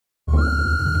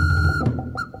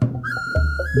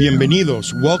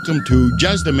Bienvenidos. Welcome to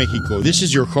Jazz de Mexico. This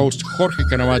is your host, Jorge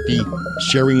Canavati,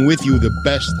 sharing with you the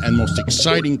best and most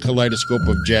exciting kaleidoscope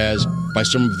of jazz by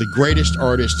some of the greatest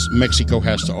artists Mexico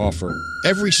has to offer.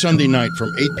 Every Sunday night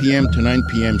from 8 p.m. to 9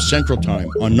 p.m. Central Time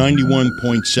on 91.7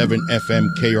 FM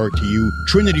KRTU,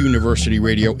 Trinity University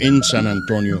Radio in San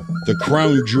Antonio, the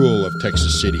crown jewel of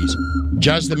Texas cities.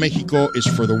 Jazz de Mexico is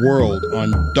for the world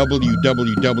on www.krtu.org.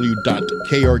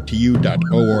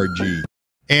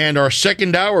 And our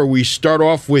second hour, we start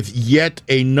off with yet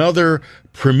another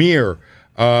premiere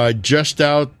just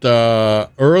out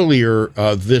earlier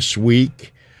this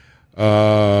week.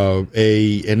 A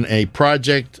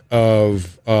project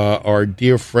of our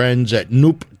dear friends at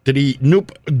Nup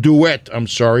Duet.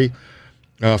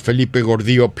 Felipe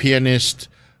Gordillo, pianist,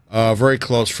 very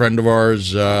close friend of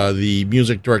ours, the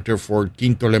music director for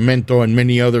Quinto Elemento and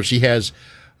many others. He has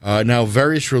now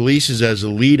various releases as a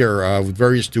leader with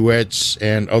various duets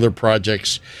and other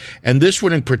projects. And this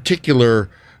one in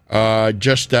particular,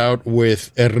 just out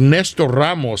with Ernesto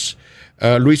Ramos.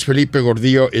 Luis Felipe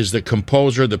Gordillo is the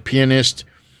composer, the pianist,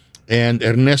 and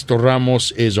Ernesto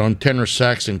Ramos is on tenor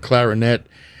sax and clarinet.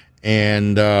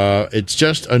 And it's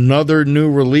just another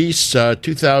new release,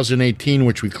 2018,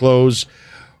 which we close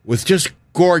with just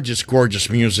gorgeous, gorgeous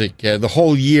music. The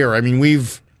whole year, I mean,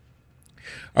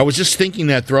 I was just thinking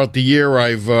that throughout the year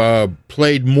I've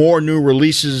played more new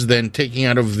releases than taking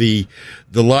out of the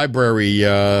library,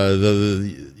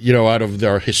 out of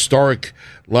our historic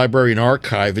library and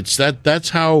archive. That's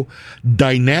how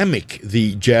dynamic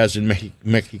the jazz in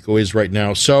Mexico is right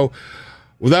now. So,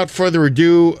 without further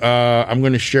ado, I'm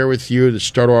going to share with you to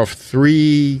start off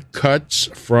 3 cuts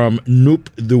from Nup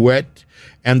Duet,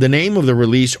 and the name of the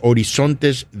release,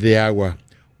 Horizontes de Agua,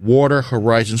 Water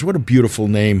Horizons. What a beautiful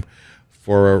name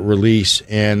for a release.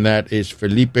 And that is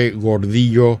Felipe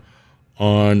Gordillo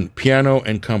on piano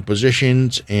and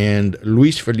compositions, and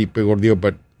Luis Felipe Gordillo,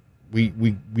 but we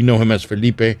know him as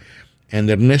Felipe, and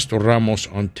Ernesto Ramos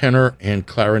on tenor and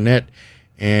clarinet.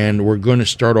 And we're going to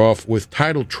start off with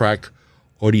title track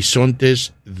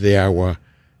Horizontes de Agua.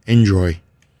 Enjoy.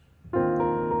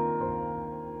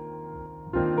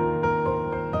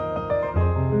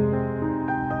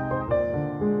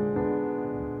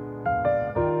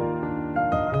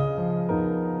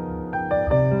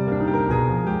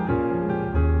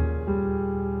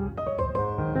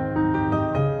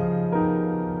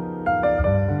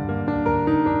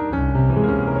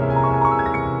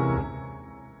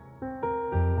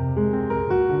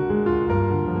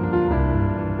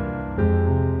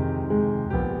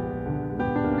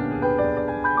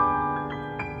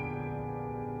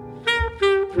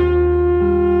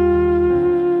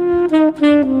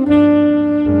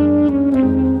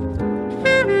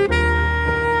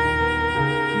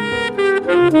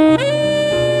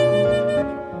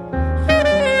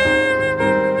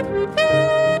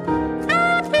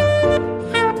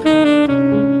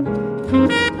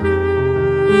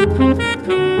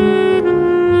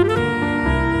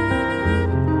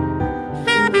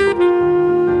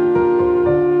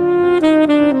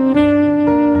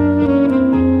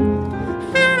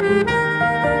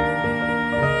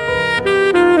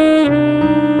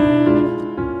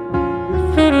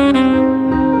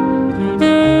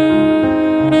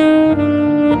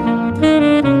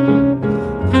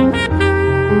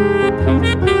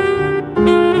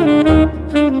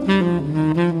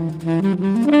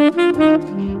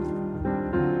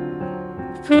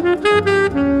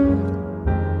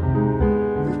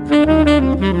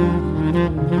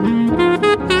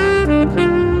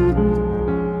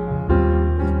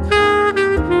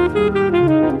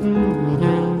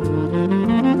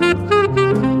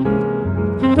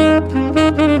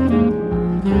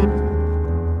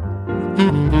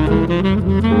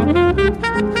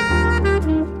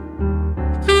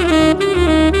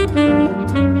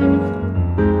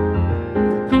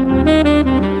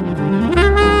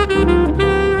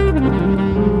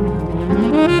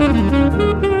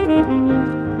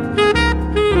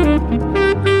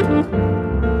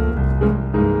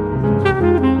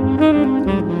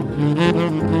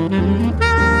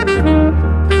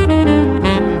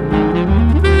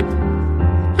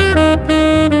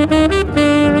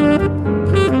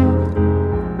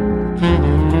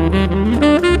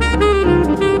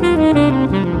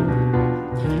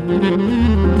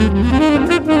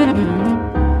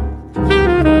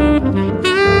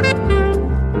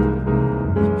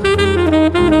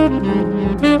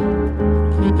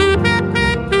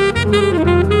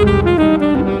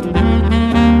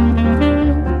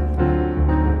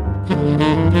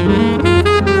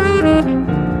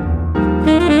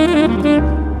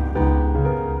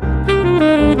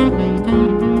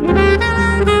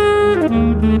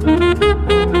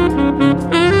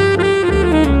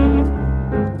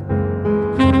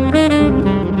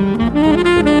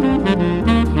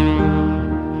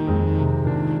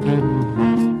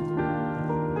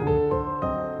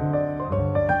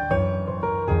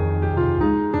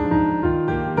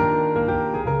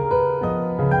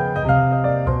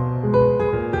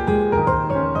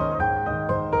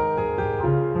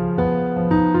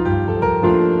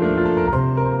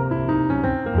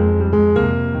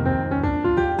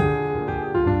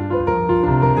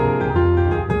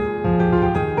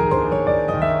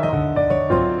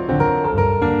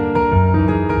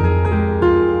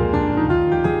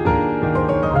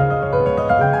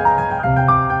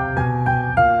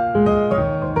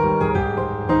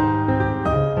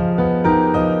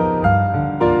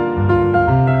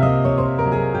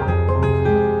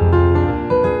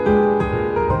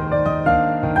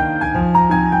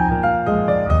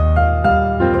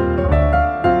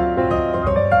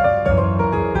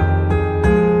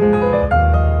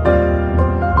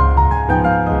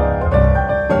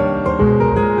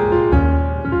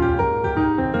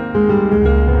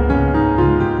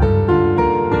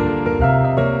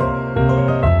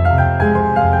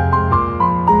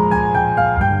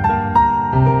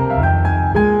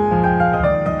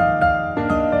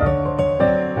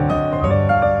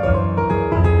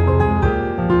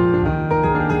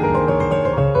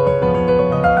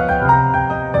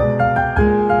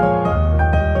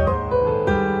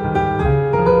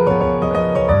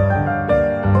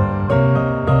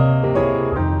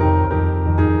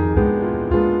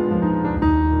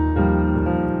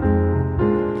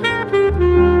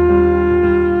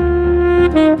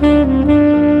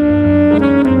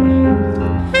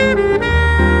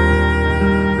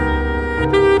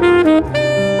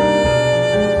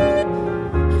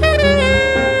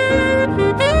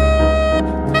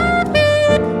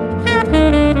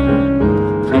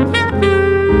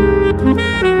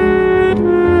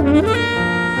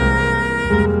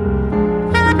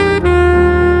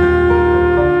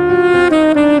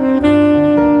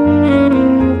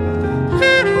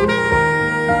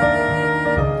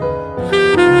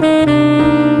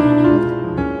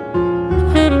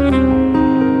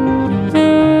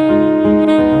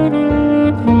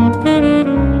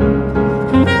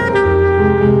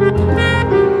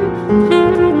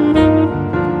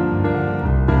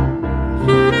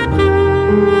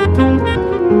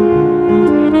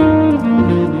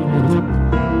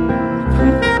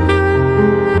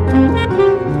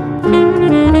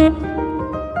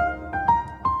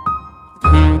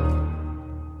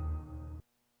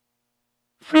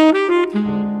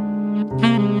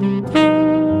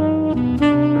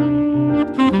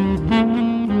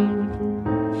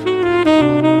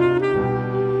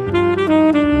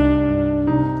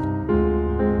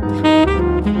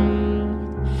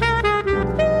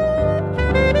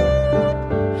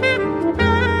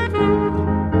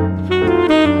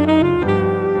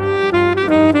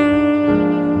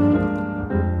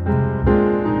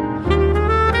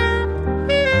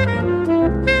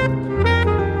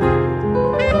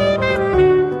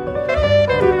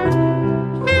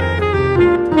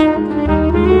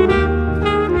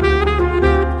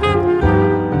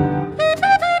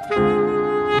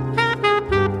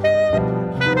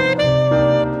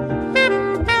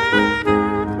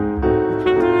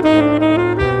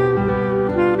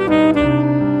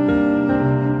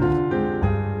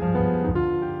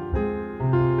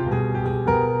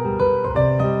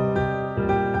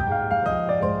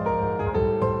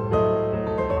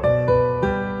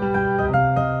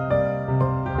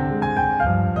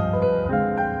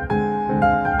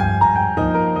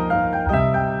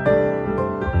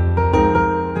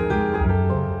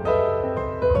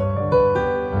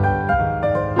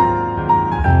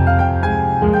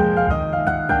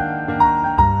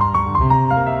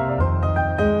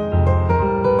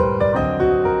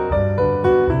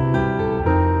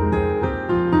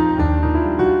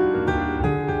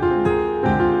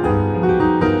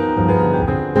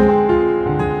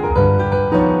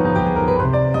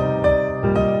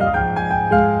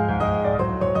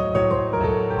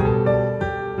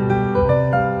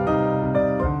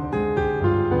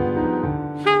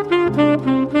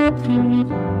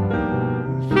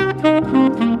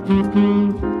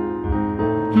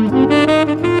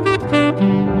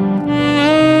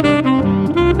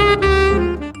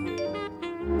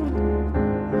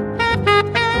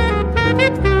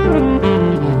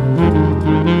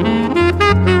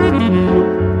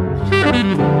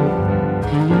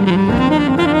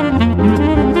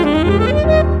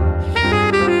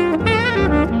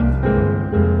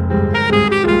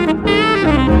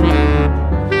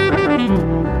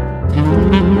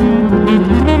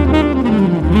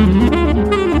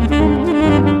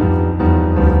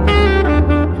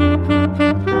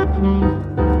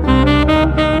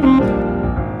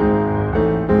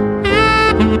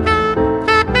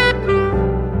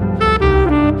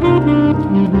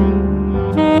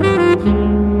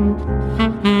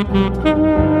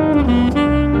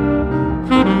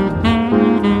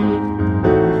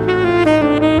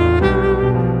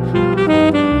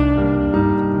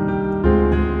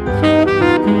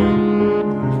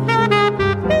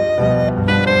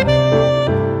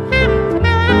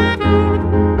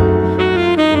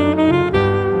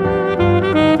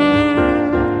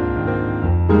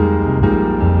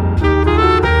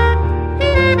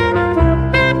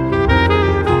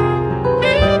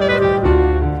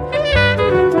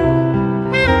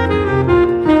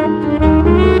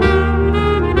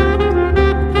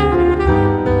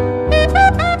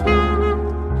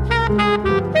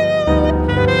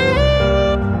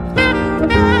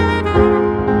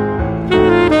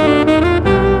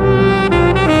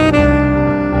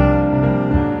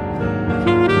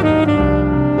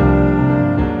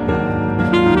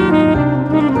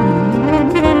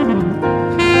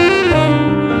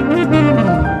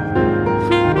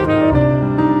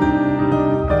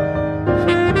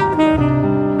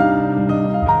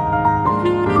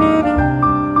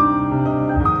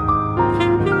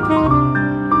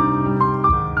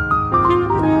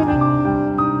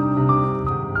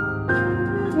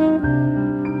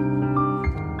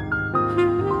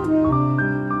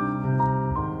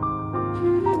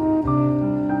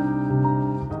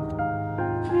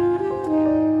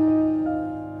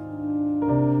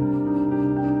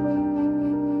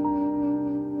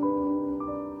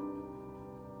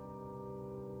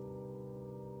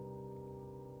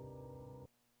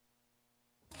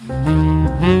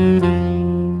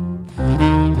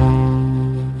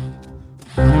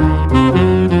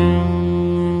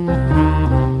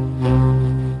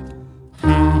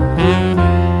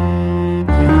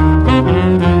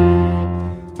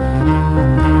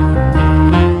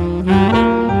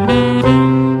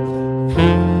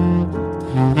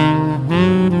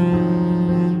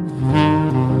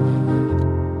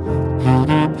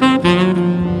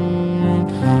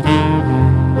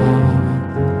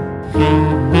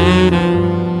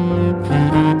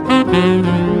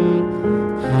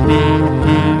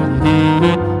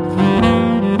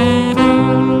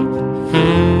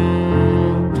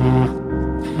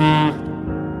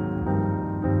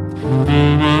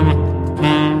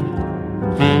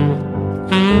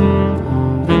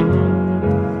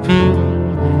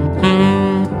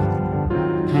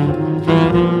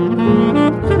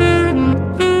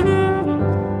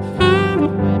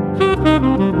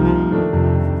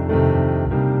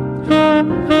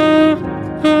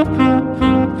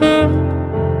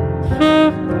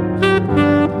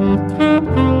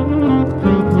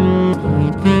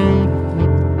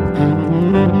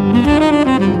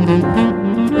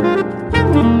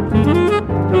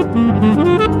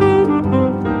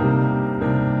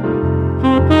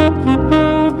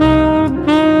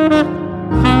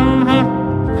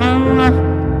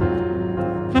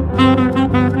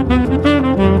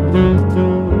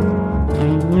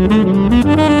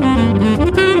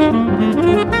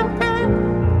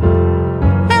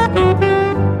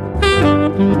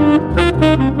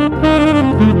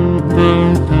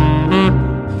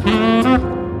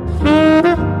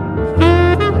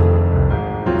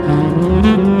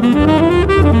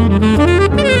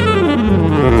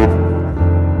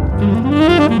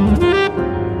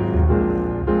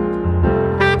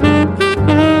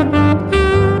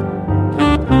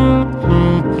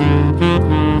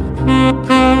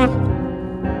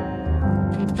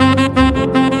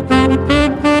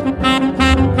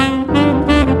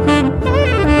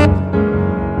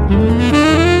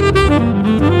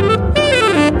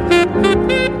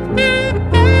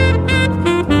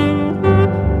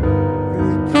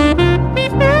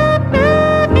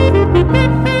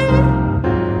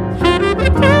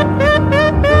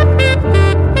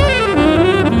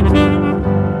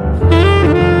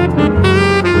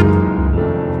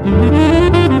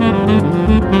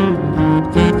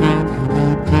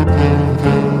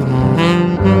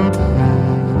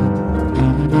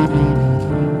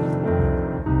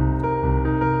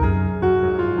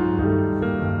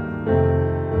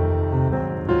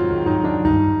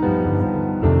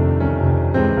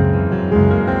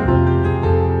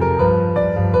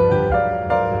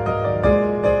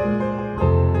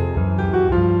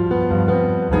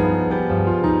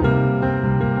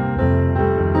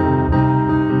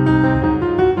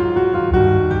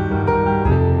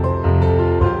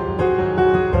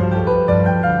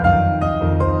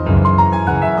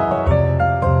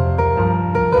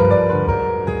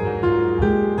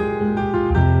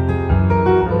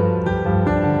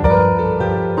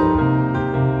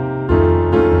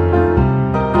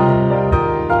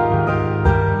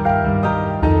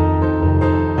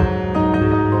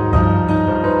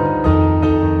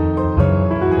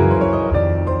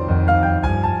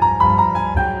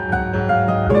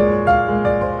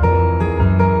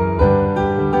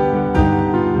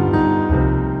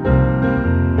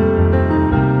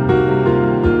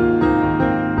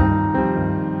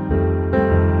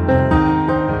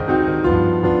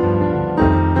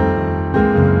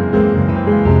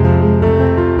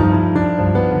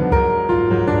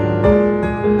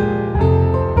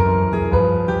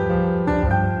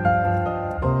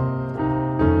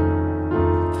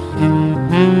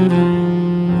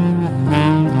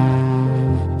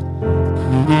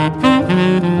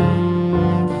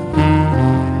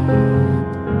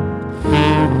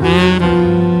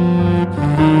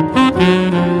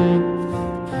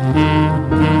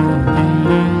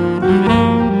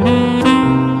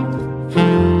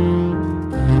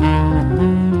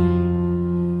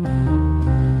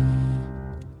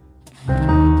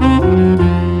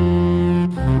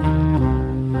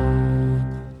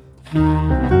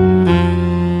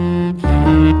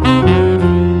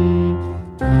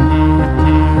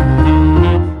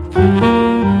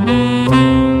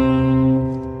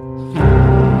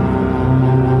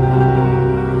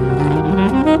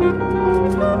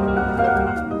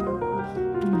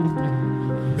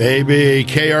 Baby,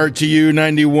 KRTU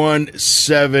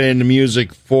 91.7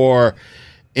 music for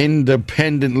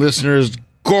independent listeners.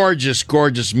 Gorgeous,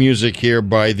 gorgeous music here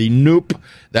by the Nup.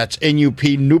 That's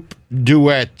N-U-P, Nup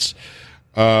Duet,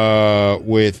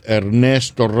 with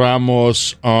Ernesto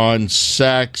Ramos on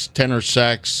sax, tenor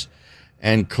sax,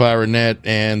 and clarinet,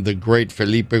 and the great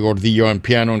Felipe Gordillo on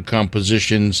piano and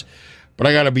compositions. But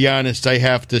I got to be honest, I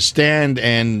have to stand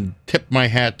and tip my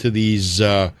hat to these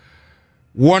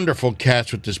wonderful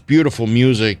cats with this beautiful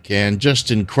music and just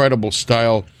incredible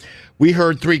style. We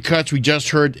heard three cuts. We just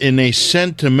heard in a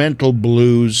sentimental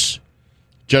blues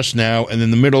just now, and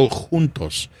in the middle,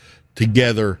 Juntos,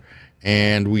 together.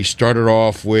 And we started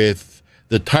off with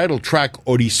the title track,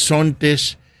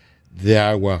 Horizontes de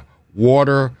Agua,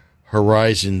 Water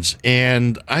Horizons.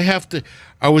 And I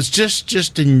was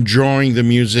just enjoying the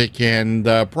music and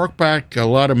brought back a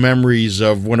lot of memories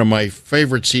of one of my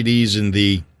favorite CDs in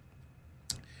the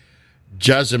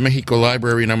Jazz de Mexico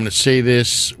library, and I'm going to say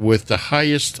this with the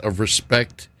highest of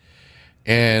respect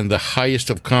and the highest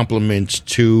of compliments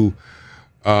to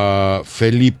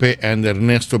Felipe and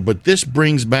Ernesto, but this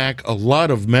brings back a lot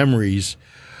of memories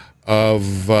of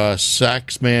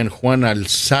saxman Juan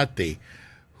Alzate,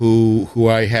 who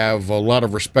I have a lot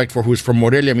of respect for, who's from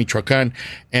Morelia, Michoacan,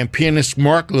 and pianist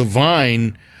Mark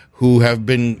Levine, who have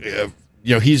been,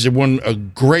 he's a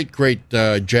great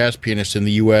jazz pianist in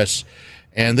the U.S.,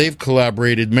 and they've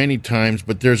collaborated many times,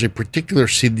 but there's a particular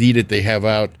CD that they have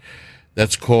out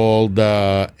that's called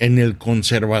En el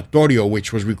Conservatorio,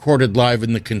 which was recorded live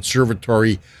in the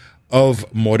Conservatory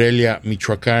of Morelia,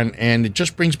 Michoacan, and it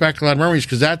just brings back a lot of memories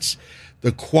because that's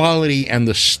the quality and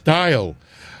the style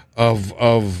of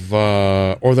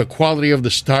the quality of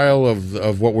the style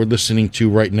of what we're listening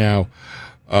to right now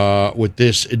with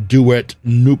this duet,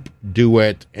 Nup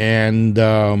Duet,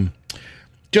 and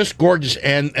just gorgeous.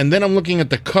 And then I'm looking at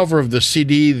the cover of the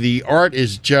CD. The art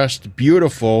is just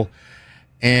beautiful.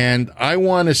 And I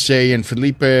want to say, and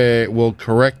Felipe will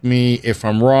correct me if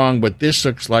I'm wrong, but this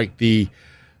looks like the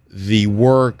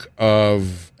work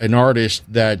of an artist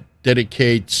that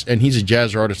dedicates, and he's a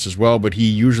jazz artist as well, but he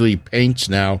usually paints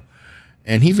now.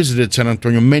 And he visited San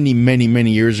Antonio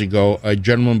many years ago, a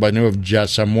gentleman by the name of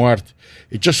Jasamuart.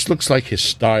 It just looks like his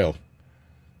style.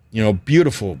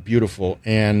 Beautiful,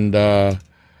 and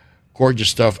gorgeous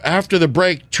stuff. After the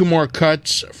break, 2 more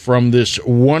cuts from this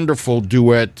wonderful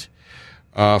duet.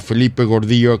 Felipe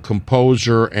Gordillo,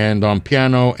 composer and on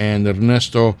piano, and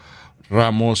Ernesto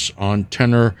Ramos on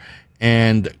tenor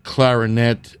and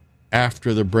clarinet.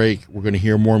 After the break, we're going to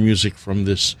hear more music from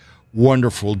this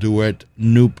wonderful duet,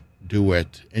 Nup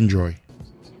Duet. Enjoy.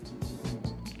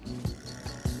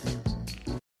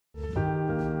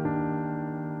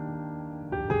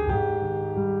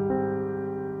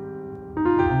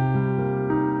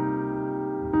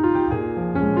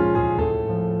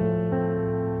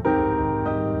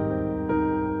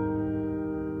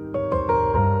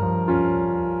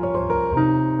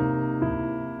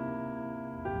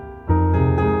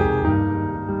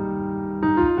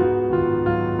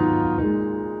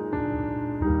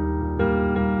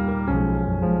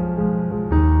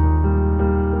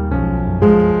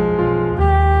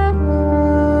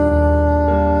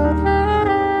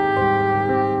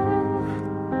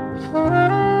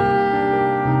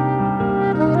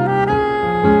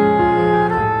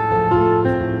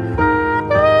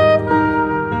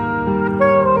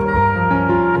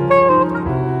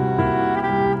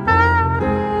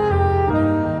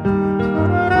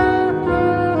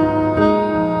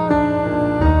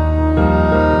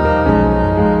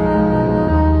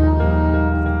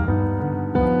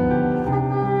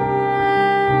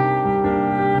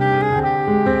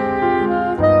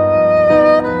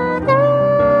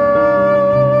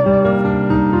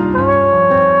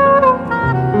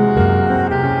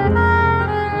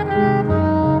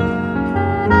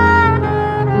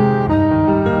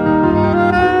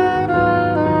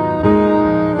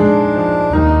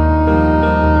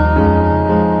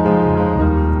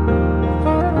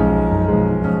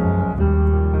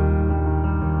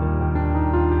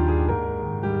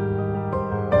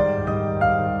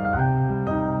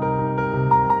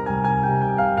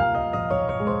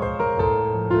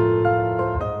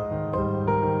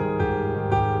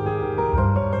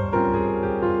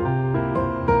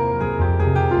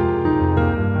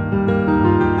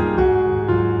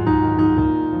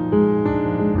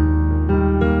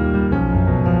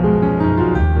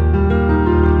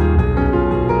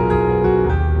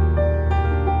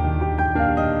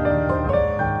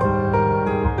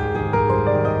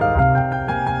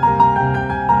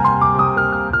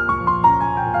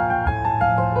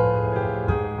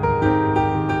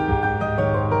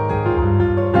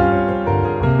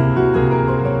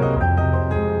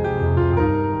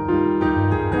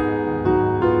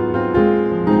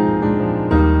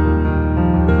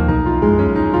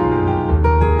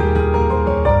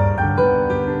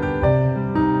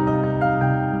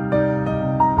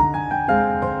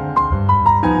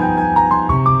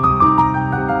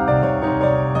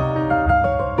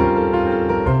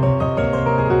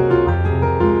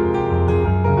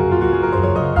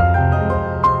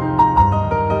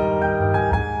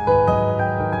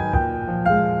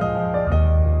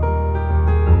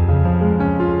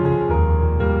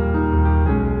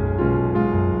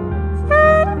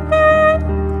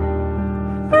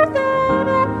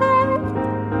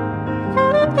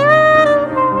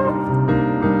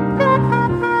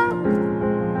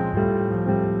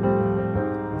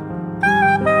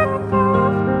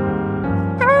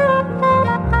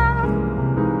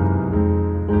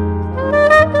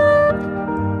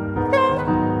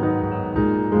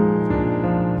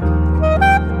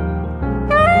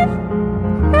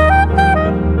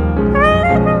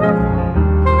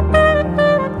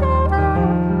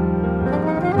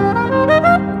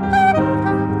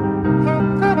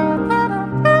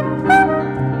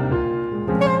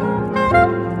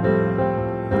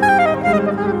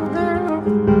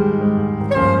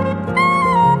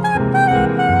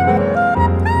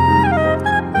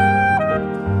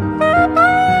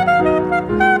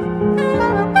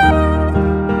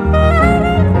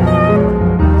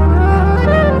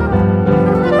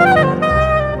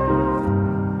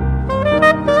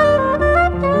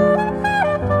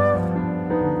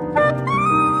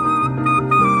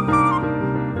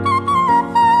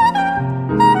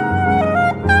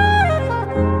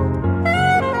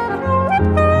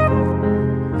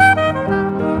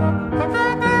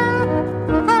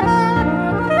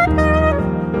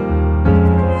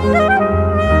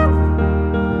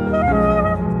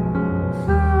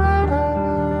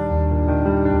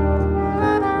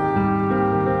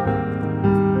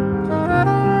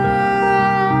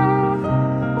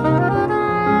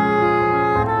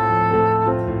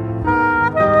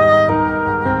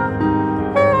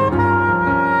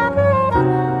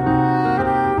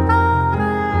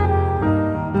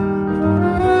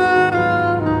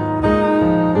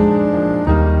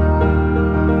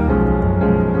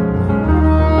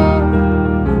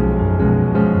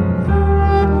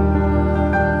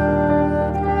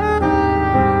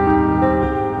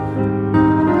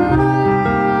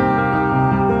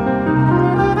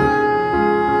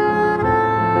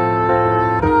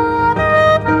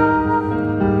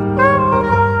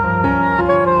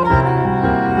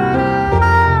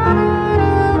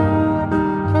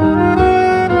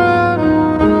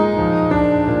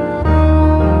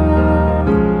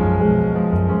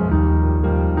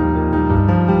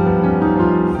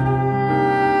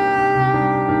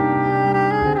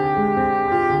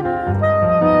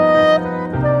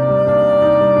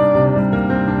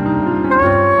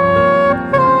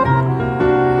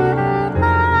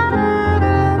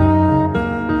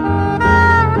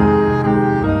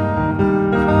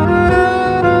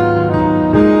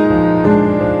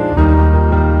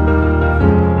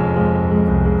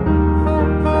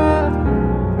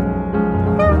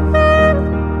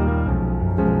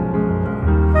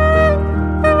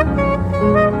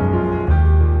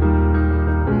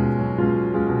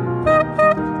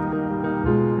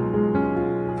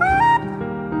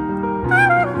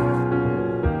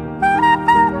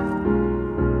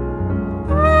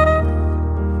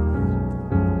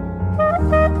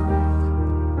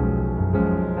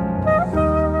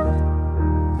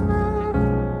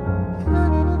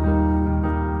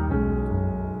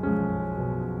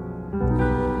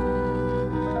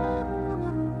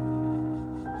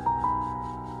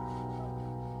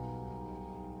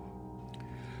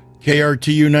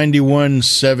 KRTU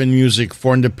 91.7 Music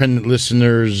for independent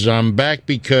listeners. I'm back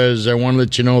because I want to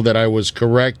let you know that I was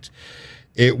correct.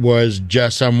 It was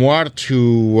Jasamuart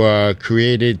who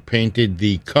painted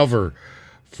the cover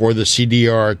for the CD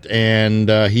art, and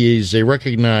he is a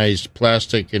recognized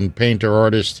plastic and painter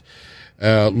artist,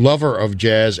 lover of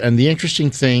jazz. And the interesting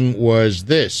thing was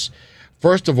this.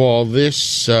 First of all,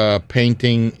 this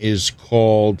painting is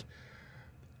called,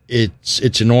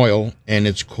 it's in oil, and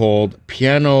it's called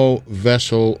Piano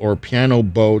Vessel or Piano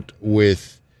Boat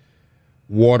with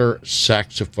Water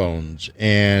Saxophones.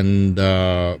 And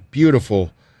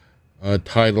beautiful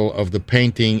title of the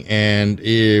painting. And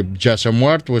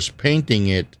Jasamuart was painting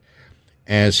it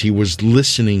as he was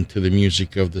listening to the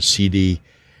music of the CD.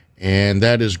 And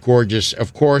that is gorgeous.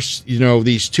 Of course, you know,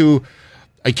 these two,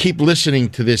 I keep listening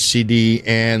to this CD,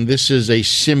 and this is a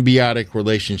symbiotic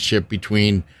relationship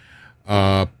between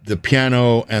the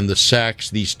piano and the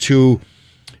sax. These two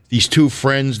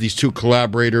friends, these two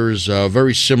collaborators,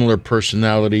 very similar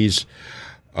personalities.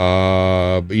 You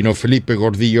know, Felipe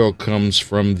Gordillo comes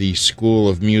from the School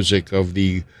of Music of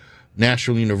the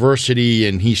National University,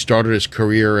 and he started his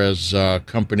career as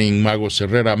accompanying Mago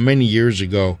Herrera many years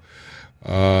ago.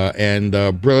 And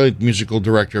brilliant musical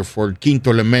director for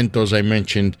Quinto Elemento, as I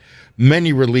mentioned,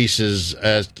 many releases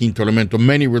as Quinto Elemento,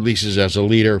 many releases as a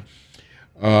leader.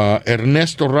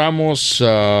 Ernesto Ramos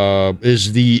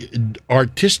is the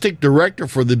artistic director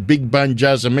for the Big Band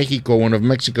Jazz of Mexico, one of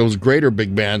Mexico's greater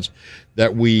big bands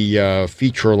that we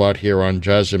feature a lot here on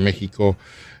Jazz of Mexico.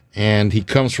 And he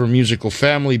comes from a musical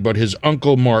family, but his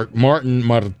uncle Martin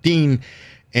Martin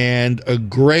and a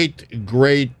great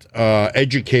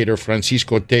educator,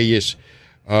 Francisco Telles,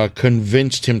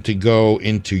 convinced him to go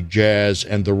into jazz,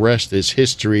 and the rest is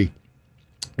history.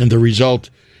 And the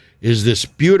result is this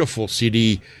beautiful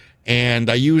CD. And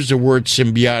I use the word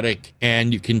symbiotic,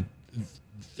 and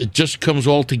it just comes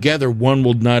all together. One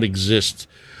will not exist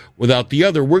without the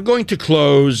other. We're going to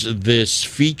close this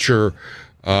feature,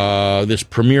 this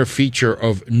premiere feature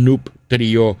of Nup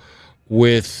Trio,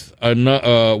 with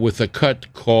a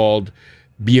cut called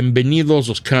Bienvenidos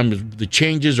los Cambios. The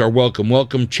changes are welcome.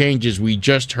 Welcome changes. We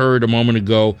just heard a moment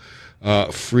ago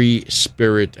Free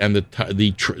Spirit, and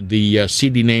the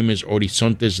CD name is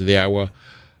Horizontes de Agua,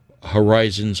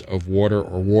 Horizons of Water,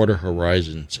 or Water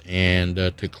Horizons. And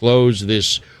to close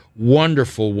this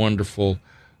wonderful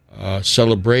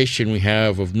celebration we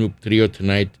have of Nup Trio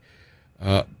tonight,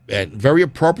 and very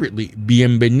appropriately,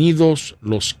 Bienvenidos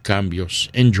los Cambios.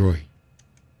 Enjoy.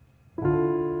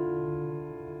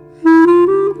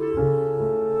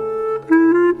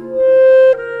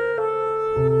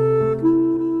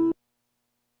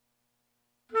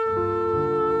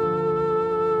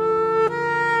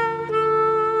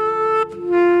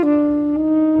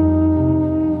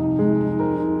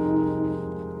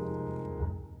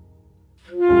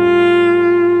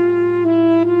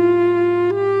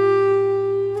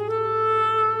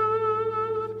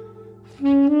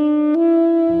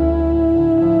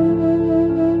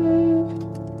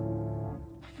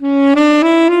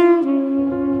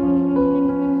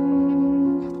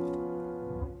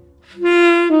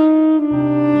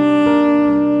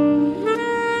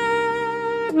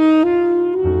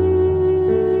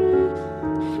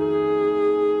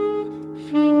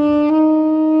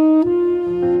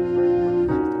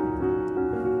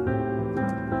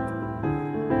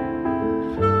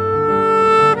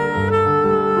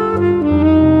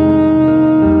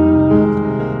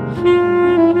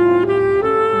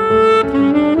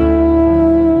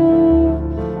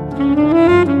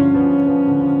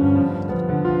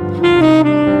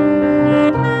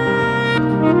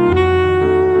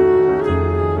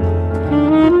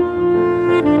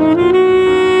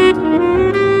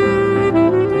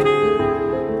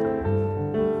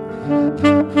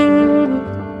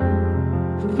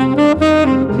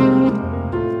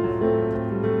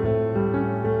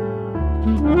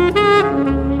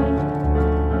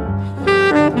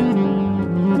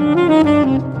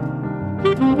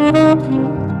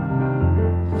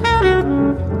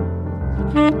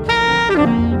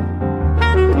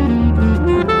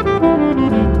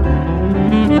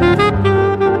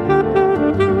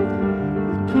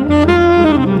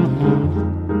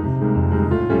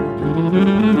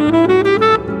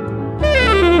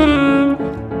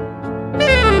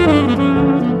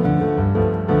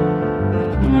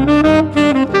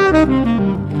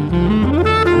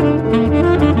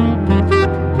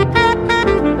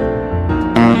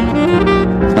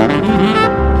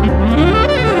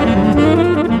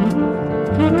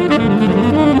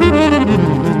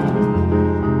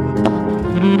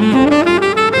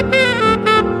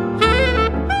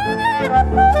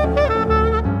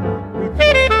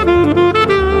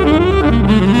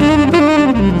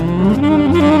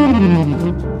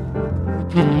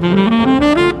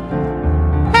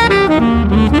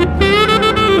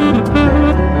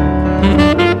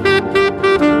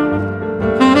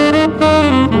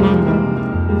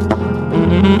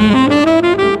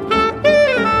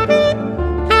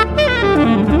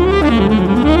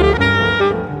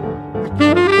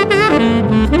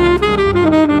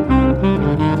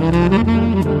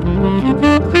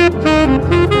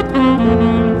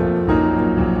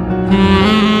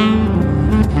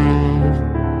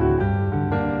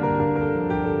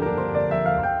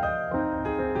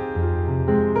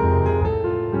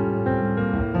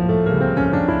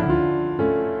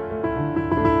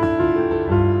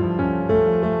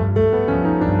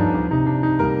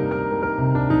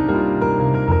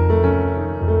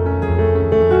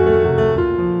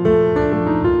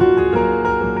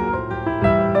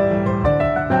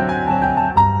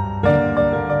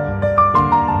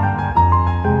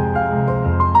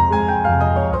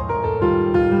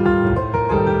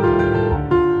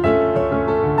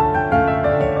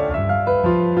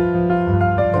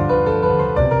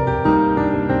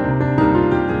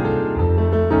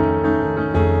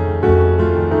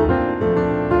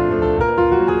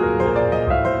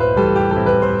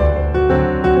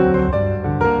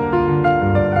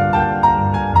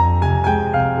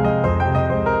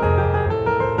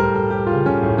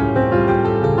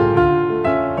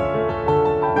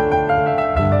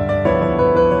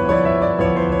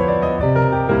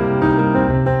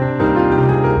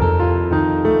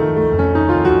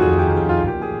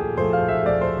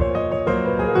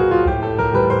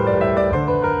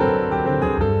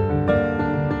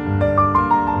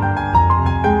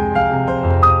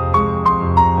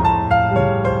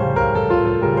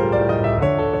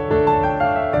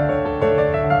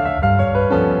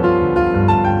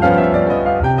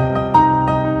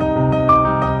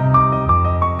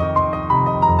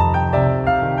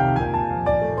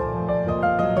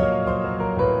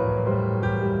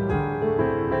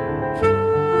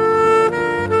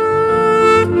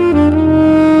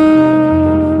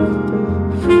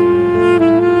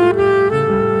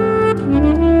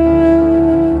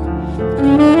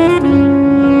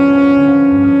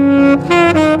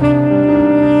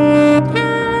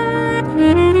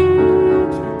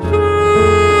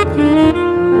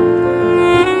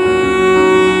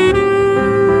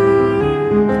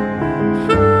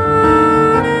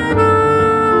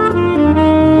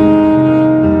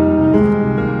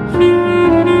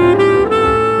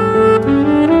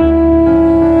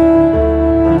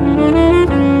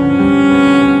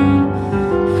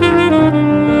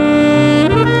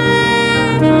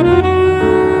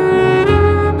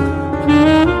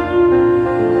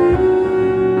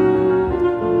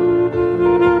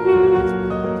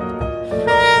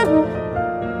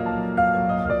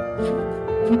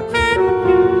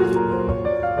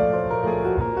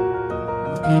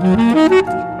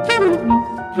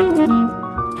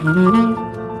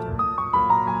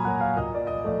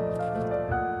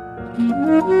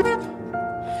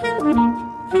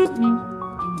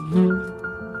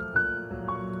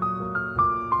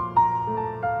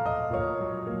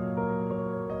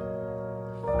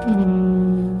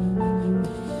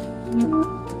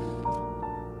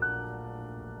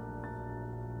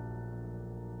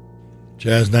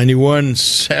 Jazz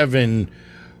 91.7.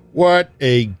 What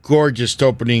a gorgeous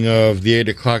opening of the 8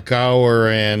 o'clock hour,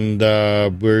 and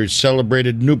we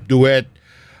celebrated Nup Duet,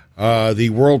 the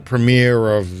world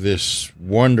premiere of this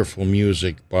wonderful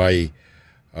music by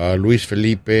Luis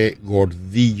Felipe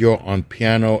Gordillo on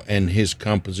piano and his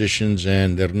compositions,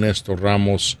 and Ernesto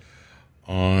Ramos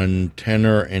on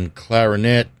tenor and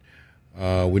clarinet.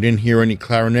 We didn't hear any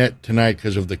clarinet tonight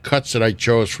because of the cuts that I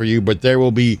chose for you, but there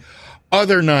will be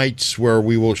other nights where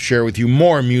we will share with you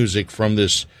more music from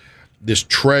this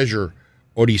treasure,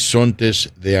 Horizontes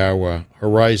de Agua,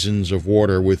 Horizons of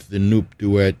Water, with the Nup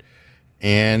Duet.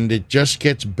 And it just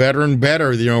gets better and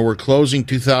better. You know, we're closing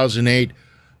 2008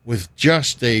 with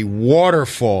just a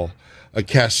waterfall, a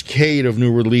cascade of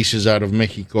new releases out of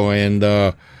Mexico. And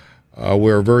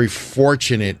we're very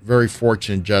fortunate,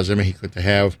 Jazz de Mexico, to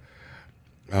have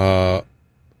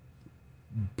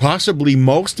possibly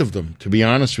most of them, to be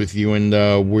honest with you. And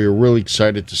we're really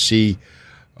excited to see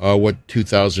what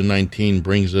 2019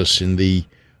 brings us in the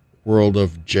world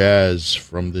of jazz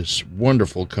from this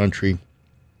wonderful country.